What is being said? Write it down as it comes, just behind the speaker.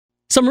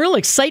Some real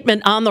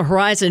excitement on the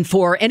horizon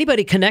for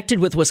anybody connected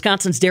with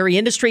Wisconsin's dairy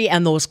industry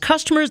and those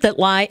customers that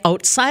lie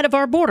outside of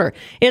our border.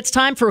 It's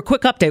time for a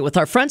quick update with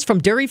our friends from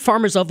Dairy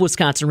Farmers of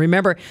Wisconsin.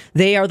 Remember,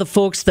 they are the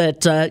folks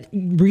that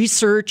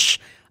research,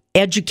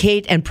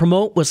 educate, and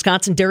promote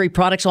Wisconsin dairy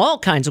products, all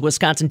kinds of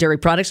Wisconsin dairy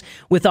products,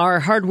 with our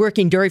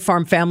hardworking dairy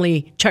farm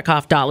family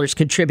checkoff dollars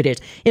contributed.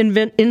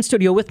 In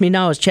studio with me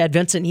now is Chad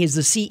Vincent. He's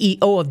the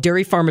CEO of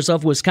Dairy Farmers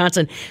of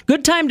Wisconsin.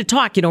 Good time to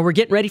talk. You know, we're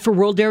getting ready for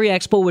World Dairy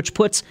Expo, which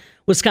puts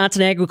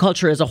Wisconsin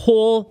agriculture as a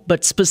whole,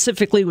 but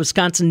specifically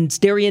Wisconsin's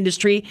dairy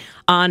industry,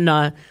 on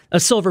a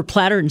silver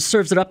platter and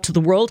serves it up to the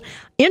world.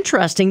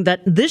 Interesting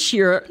that this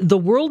year the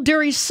World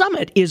Dairy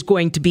Summit is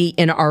going to be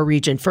in our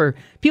region. For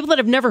people that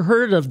have never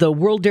heard of the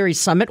World Dairy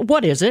Summit,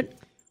 what is it?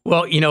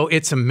 Well, you know,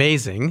 it's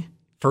amazing,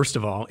 first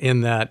of all,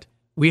 in that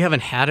we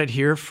haven't had it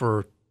here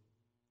for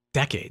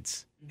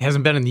decades. It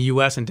hasn't been in the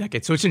U.S. in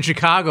decades. So it's in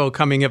Chicago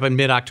coming up in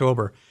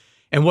mid-October.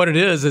 And what it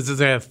is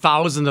they have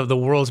thousands of the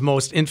world's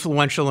most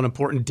influential and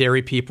important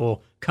dairy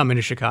people come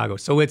into Chicago.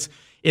 So it's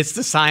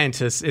the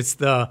scientists, it's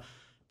the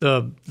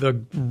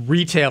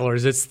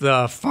retailers, it's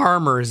the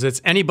farmers, it's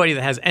anybody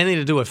that has anything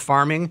to do with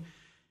farming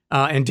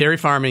and dairy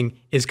farming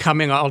is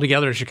coming all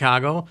together to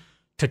Chicago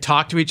to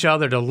talk to each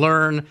other, to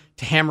learn,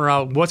 to hammer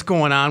out what's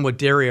going on with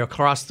dairy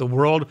across the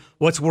world,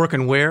 what's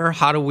working where,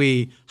 how do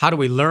we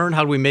learn,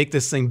 how do we make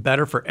this thing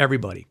better for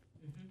everybody.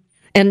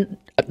 And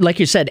like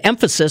you said,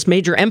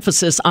 major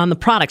emphasis on the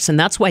products. And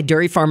that's why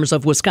Dairy Farmers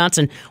of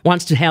Wisconsin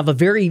wants to have a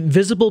very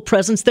visible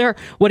presence there.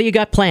 What do you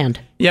got planned?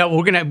 Yeah,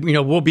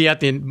 we'll be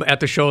at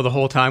the show the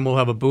whole time. We'll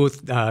have a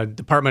booth.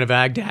 Department of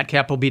Ag,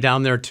 DATCAP will be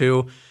down there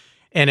too.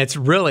 And it's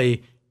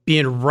really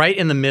being right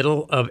in the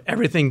middle of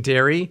everything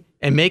dairy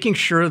and making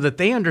sure that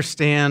they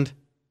understand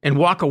and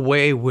walk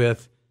away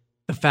with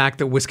the fact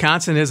that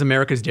Wisconsin is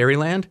America's dairy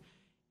land,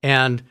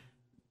 and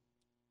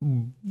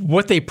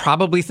what they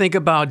probably think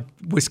about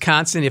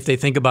Wisconsin, if they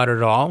think about it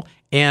at all,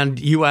 and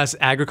U.S.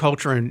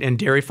 agriculture and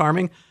dairy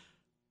farming,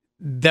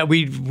 that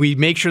we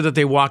make sure that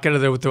they walk out of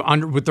there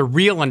with the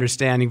real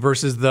understanding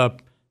versus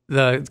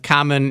the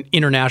common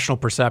international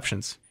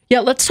perceptions. Yeah,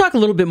 let's talk a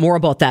little bit more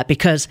about that,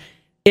 because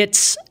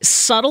it's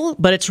subtle,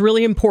 but it's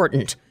really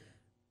important.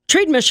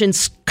 Trade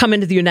missions come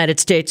into the United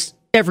States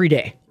every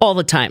day, all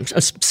the time,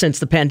 since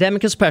the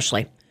pandemic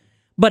especially.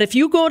 But if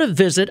you go to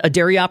visit a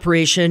dairy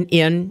operation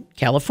in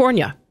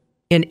California,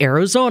 in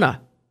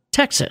Arizona,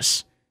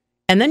 Texas,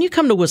 and then you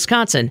come to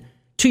Wisconsin,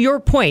 to your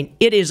point,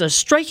 it is a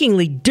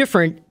strikingly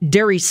different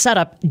dairy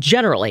setup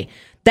generally.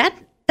 That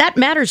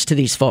matters to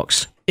these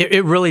folks.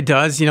 It really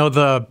does.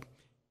 We're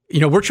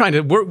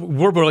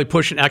really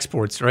pushing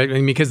exports, right? I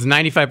mean, because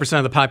 95%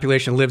 of the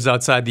population lives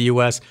outside the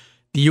U.S.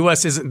 The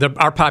U.S.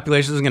 our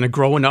population isn't going to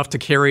grow enough to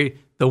carry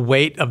the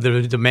weight of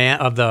the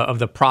demand of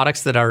the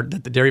products that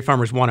the dairy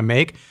farmers want to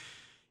make.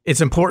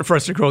 It's important for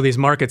us to grow these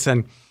markets,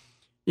 and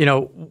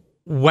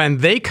when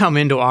they come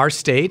into our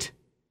state,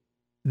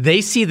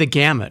 they see the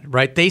gamut,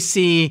 right? They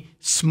see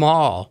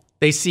small,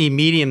 they see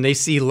medium, they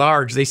see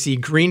large, they see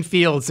green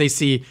fields, they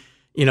see,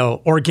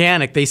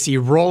 organic, they see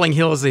rolling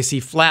hills, they see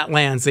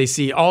flatlands, they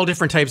see all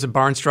different types of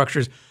barn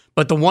structures.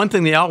 But the one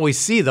thing they always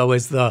see, though,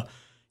 is I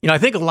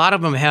think a lot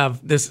of them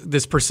have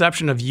this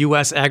perception of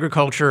U.S.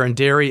 agriculture and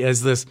dairy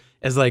as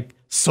like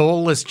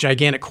soulless,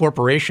 gigantic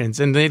corporations.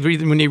 And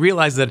when they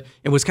realize that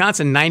in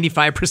Wisconsin,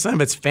 95%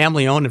 of it's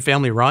family owned and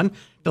family run,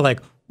 they're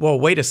like, whoa,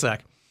 wait a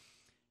sec.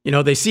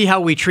 They see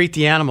how we treat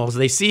the animals.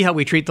 They see how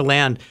we treat the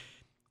land.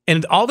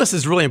 And all this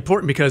is really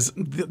important because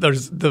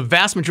there's the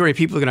vast majority of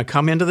people who are going to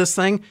come into this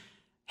thing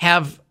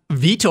have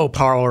veto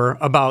power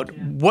about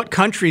what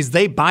countries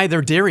they buy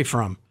their dairy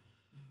from,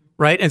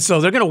 right? And so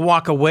they're going to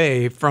walk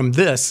away from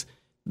this.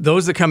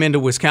 Those that come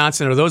into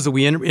Wisconsin or those that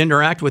we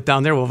interact with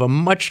down there will have a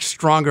much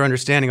stronger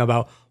understanding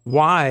about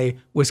why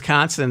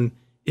Wisconsin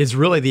is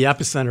really the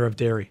epicenter of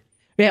dairy.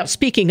 Yeah,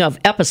 speaking of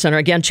epicenter,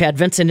 again, Chad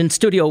Vincent in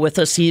studio with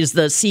us. He's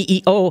the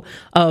CEO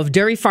of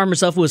Dairy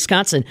Farmers of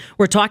Wisconsin.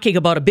 We're talking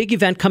about a big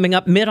event coming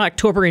up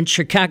mid-October in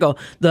Chicago,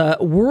 the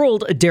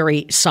World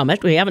Dairy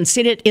Summit. We haven't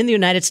seen it in the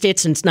United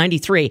States since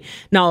 '93.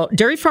 Now,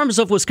 Dairy Farmers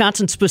of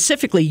Wisconsin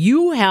specifically,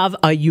 you have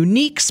a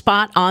unique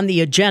spot on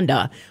the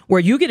agenda where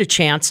you get a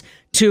chance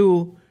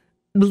to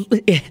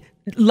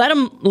let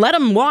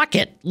them walk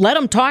it, let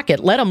them talk it,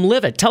 let them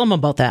live it. Tell them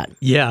about that.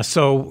 Yeah,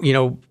 so,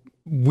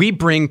 we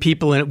bring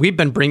people in. We've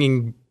been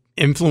bringing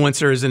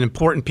influencers and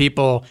important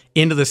people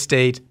into the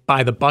state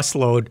by the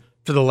busload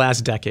for the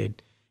last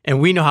decade.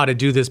 And we know how to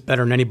do this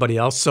better than anybody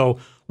else. So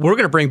we're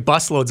going to bring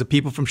busloads of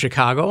people from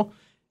Chicago,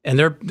 and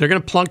they're going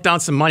to plunk down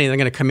some money. And they're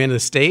going to come into the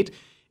state,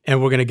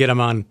 and we're going to get them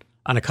on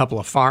a couple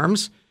of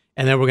farms.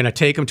 And then we're going to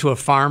take them to a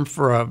farm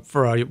for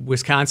a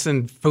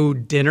Wisconsin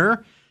food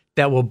dinner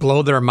that will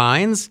blow their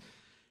minds.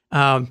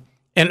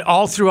 And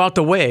all throughout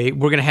the way,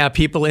 we're going to have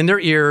people in their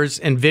ears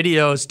and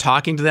videos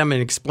talking to them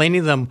and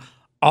explaining to them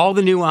all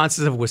the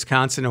nuances of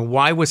Wisconsin and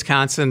why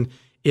Wisconsin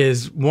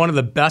is one of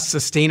the best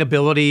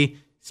sustainability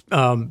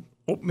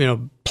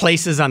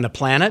places on the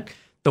planet.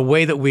 The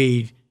way that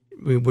we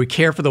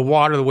care for the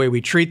water, the way we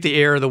treat the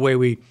air, the way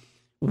we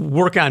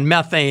work on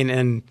methane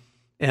and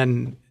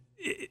And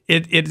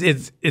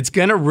it's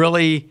going to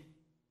really,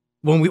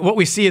 what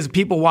we see is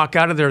people walk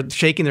out of there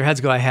shaking their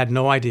heads, go, I had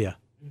no idea.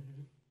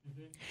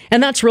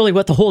 And that's really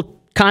what the whole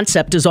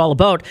concept is all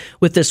about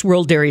with this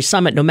World Dairy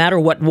Summit. No matter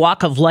what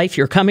walk of life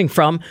you're coming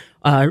from,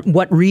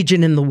 what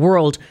region in the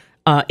world,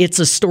 it's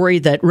a story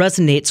that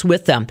resonates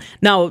with them.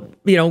 Now,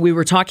 we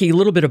were talking a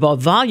little bit about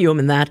volume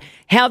and that.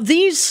 Have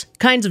these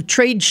kinds of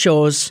trade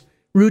shows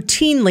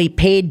routinely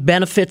paid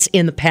benefits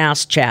in the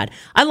past, Chad?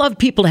 I love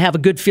people to have a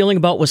good feeling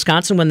about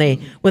Wisconsin when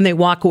they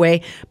walk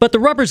away, but the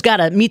rubber's got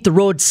to meet the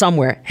road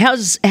somewhere.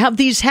 Has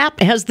this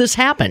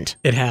happened?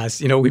 It has.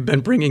 We've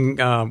been bringing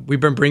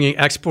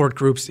export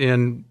groups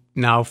in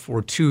now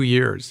for 2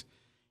 years,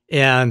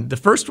 and the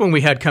first one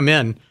we had come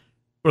in,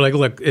 we're like,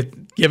 look,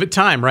 give it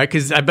time, right?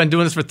 Because I've been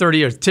doing this for 30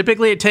 years.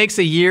 Typically, it takes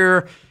a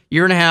year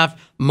and a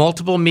half,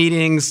 multiple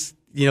meetings.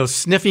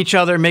 Sniff each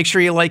other, make sure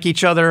you like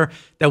each other,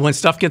 that when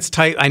stuff gets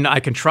tight,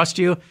 I can trust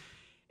you.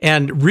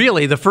 And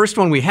really, the first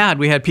one we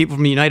had people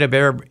from the United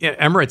Arab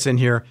Emirates in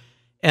here,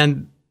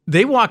 and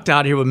they walked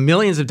out here with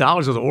millions of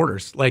dollars of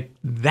orders like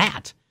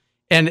that.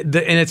 And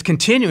it's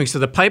continuing, so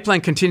the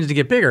pipeline continues to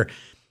get bigger.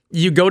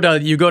 You go to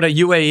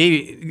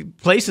UAE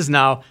places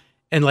now,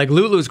 and like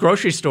Lulu's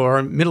grocery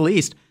store, Middle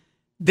East,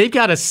 they've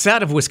got a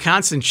set of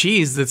Wisconsin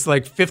cheese that's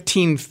like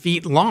 15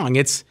 feet long.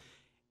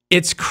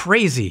 It's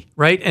crazy,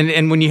 right?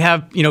 And when you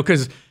have,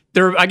 because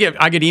I get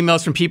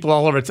emails from people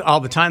all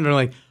the time. They're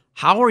like,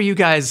 "How are you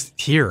guys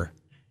here?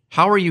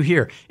 How are you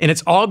here?" And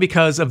it's all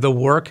because of the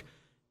work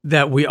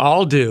that we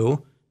all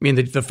do. I mean,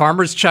 the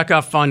Farmers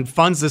Checkoff Fund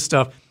funds this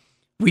stuff.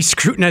 We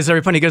scrutinize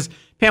every penny. He goes,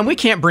 "Pam, we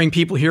can't bring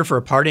people here for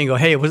a party and go,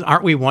 hey,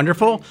 aren't we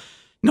wonderful?"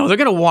 No, they're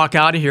going to walk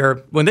out of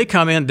here. When they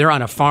come in, they're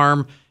on a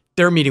farm.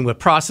 They're meeting with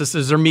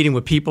processors. They're meeting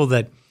with people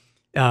that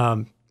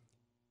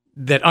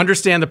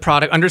understand the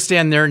product,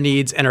 understand their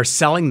needs, and are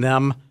selling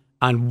them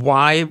on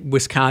why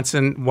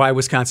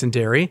Wisconsin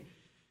dairy.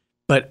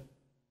 But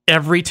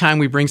every time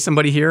we bring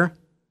somebody here,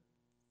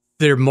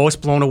 they're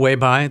most blown away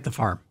by the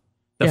farm.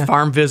 The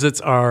farm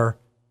visits are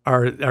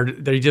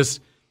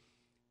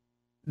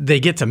they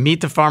get to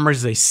meet the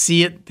farmers, they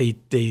see it,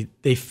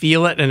 they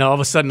feel it, and all of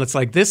a sudden it's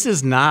like, this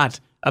is not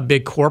a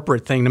big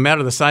corporate thing, no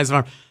matter the size of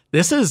the farm.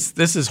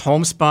 This is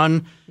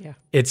homespun. Yeah.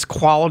 It's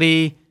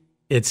quality.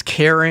 It's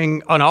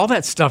caring, and all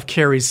that stuff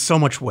carries so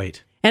much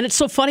weight. And it's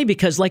so funny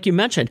because, like you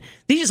mentioned,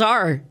 these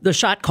are the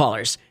shot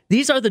callers.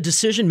 These are the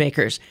decision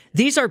makers.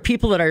 These are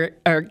people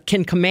that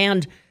can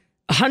command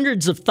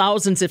hundreds of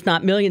thousands, if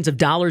not millions of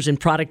dollars in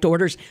product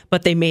orders,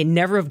 but they may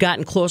never have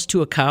gotten close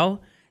to a cow.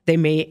 They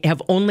may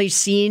have only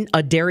seen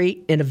a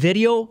dairy in a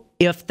video,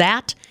 if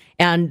that,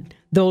 and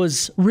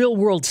those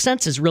real-world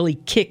senses really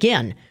kick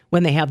in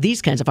when they have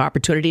these kinds of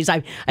opportunities.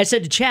 I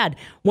said to Chad,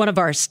 one of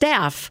our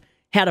staff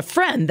had a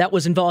friend that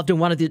was involved in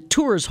one of the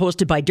tours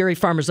hosted by Dairy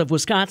Farmers of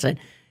Wisconsin.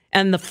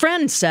 And the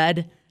friend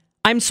said,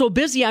 "I'm so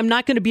busy, I'm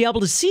not going to be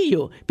able to see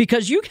you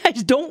because you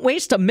guys don't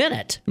waste a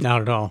minute."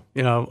 Not at all.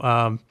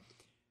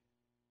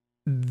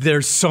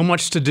 There's so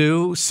much to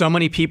do, so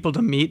many people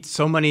to meet,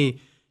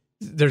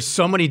 there's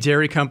so many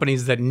dairy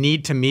companies that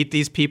need to meet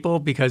these people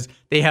because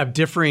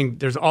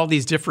there's all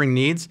these differing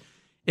needs.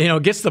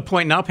 It gets to the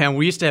point now, Pam,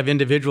 we used to have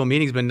individual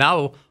meetings, but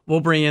now we'll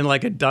bring in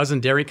like a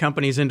dozen dairy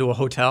companies into a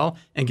hotel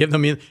and give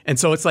them, and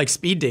so it's like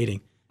speed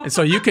dating. And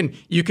so you can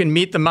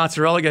meet the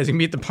mozzarella guys, you can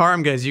meet the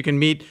parm guys, you can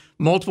meet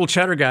multiple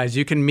cheddar guys,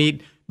 you can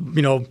meet,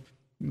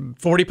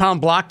 40-pound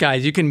block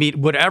guys, you can meet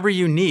whatever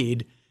you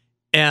need,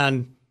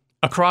 and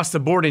across the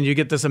board, and you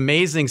get this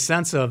amazing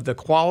sense of the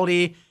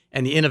quality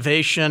and the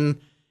innovation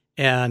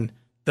and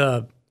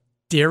the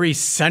dairy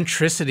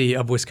centricity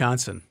of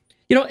Wisconsin.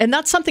 And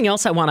that's something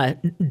else I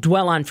want to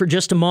dwell on for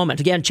just a moment.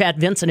 Again, Chad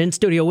Vincent in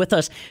studio with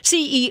us,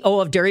 CEO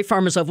of Dairy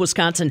Farmers of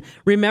Wisconsin.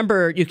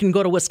 Remember, you can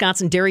go to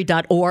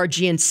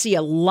wisconsindairy.org and see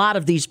a lot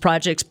of these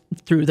projects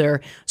through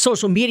their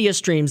social media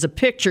streams, the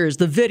pictures,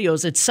 the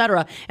videos,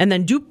 etc. And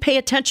then do pay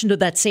attention to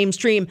that same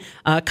stream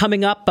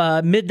coming up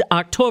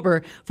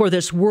mid-October for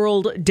this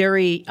World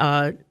Dairy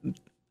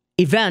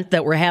event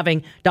that we're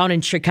having down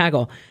in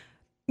Chicago.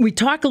 We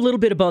talk a little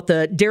bit about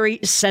the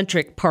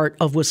dairy-centric part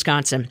of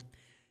Wisconsin.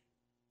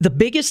 The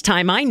biggest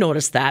time I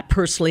notice that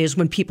personally is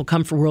when people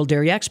come for World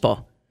Dairy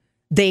Expo.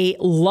 They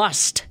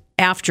lust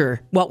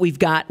after what we've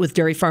got with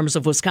Dairy Farmers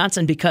of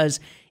Wisconsin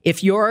because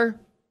if you're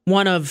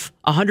one of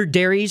 100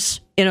 dairies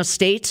in a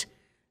state,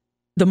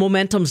 the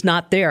momentum's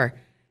not there.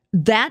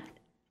 That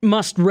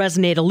must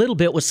resonate a little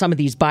bit with some of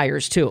these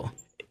buyers too.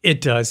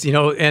 It does,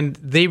 and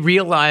they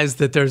realize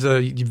that there's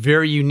a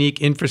very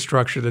unique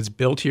infrastructure that's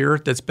built here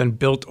that's been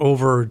built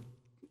over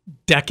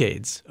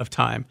decades of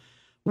time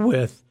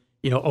with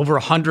over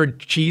 100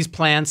 cheese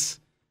plants,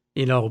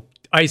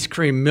 ice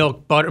cream,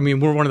 milk, butter. I mean,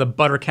 we're one of the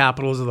butter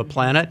capitals of the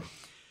planet.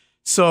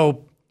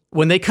 So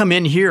when they come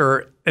in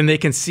here and they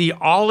can see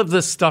all of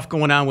this stuff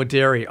going on with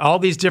dairy, all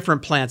these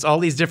different plants, all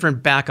these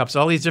different backups,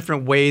 all these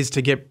different ways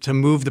to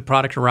move the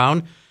product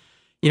around,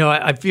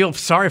 I feel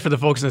sorry for the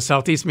folks in the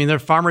Southeast. I mean, there are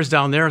farmers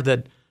down there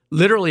that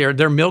literally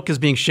their milk is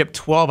being shipped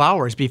 12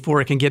 hours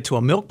before it can get to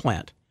a milk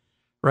plant,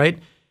 right?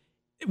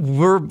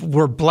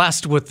 we're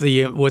blessed with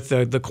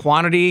the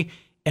quantity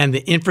and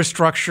the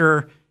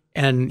infrastructure.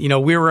 And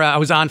I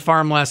was on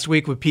farm last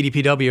week with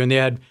PDPW, and they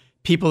had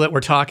people that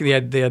were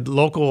talking. They had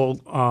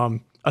local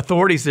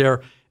authorities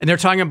there, and they're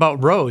talking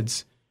about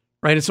roads,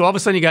 right? And so all of a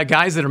sudden, you got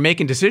guys that are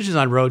making decisions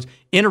on roads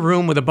in a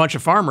room with a bunch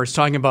of farmers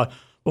talking about,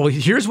 well,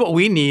 here's what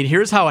we need.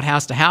 Here's how it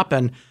has to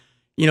happen.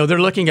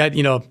 They're looking at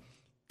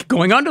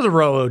going under the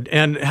road,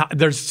 and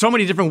there's so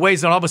many different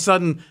ways that all of a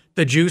sudden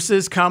the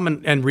juices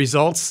come and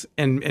results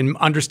and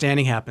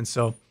understanding happens.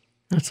 So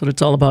that's what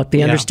it's all about,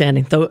 the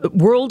understanding. The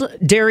World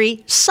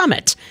Dairy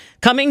Summit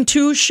coming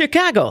to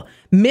Chicago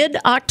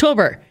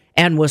mid-October.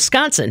 And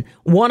Wisconsin,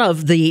 one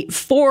of the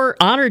 4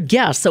 honored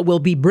guests that will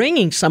be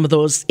bringing some of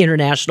those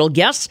international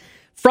guests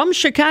from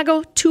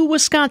Chicago to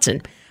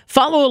Wisconsin.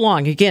 Follow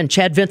along. Again,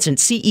 Chad Vincent,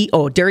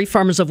 CEO, Dairy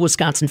Farmers of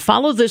Wisconsin.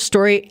 Follow this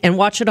story and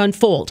watch it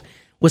unfold.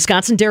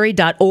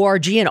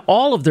 WisconsinDairy.org and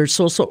all of their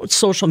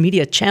social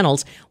media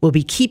channels will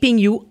be keeping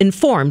you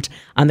informed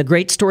on the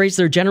great stories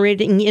they're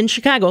generating in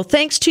Chicago,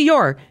 thanks to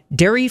your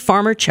Dairy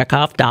Farmer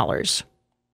Checkoff dollars.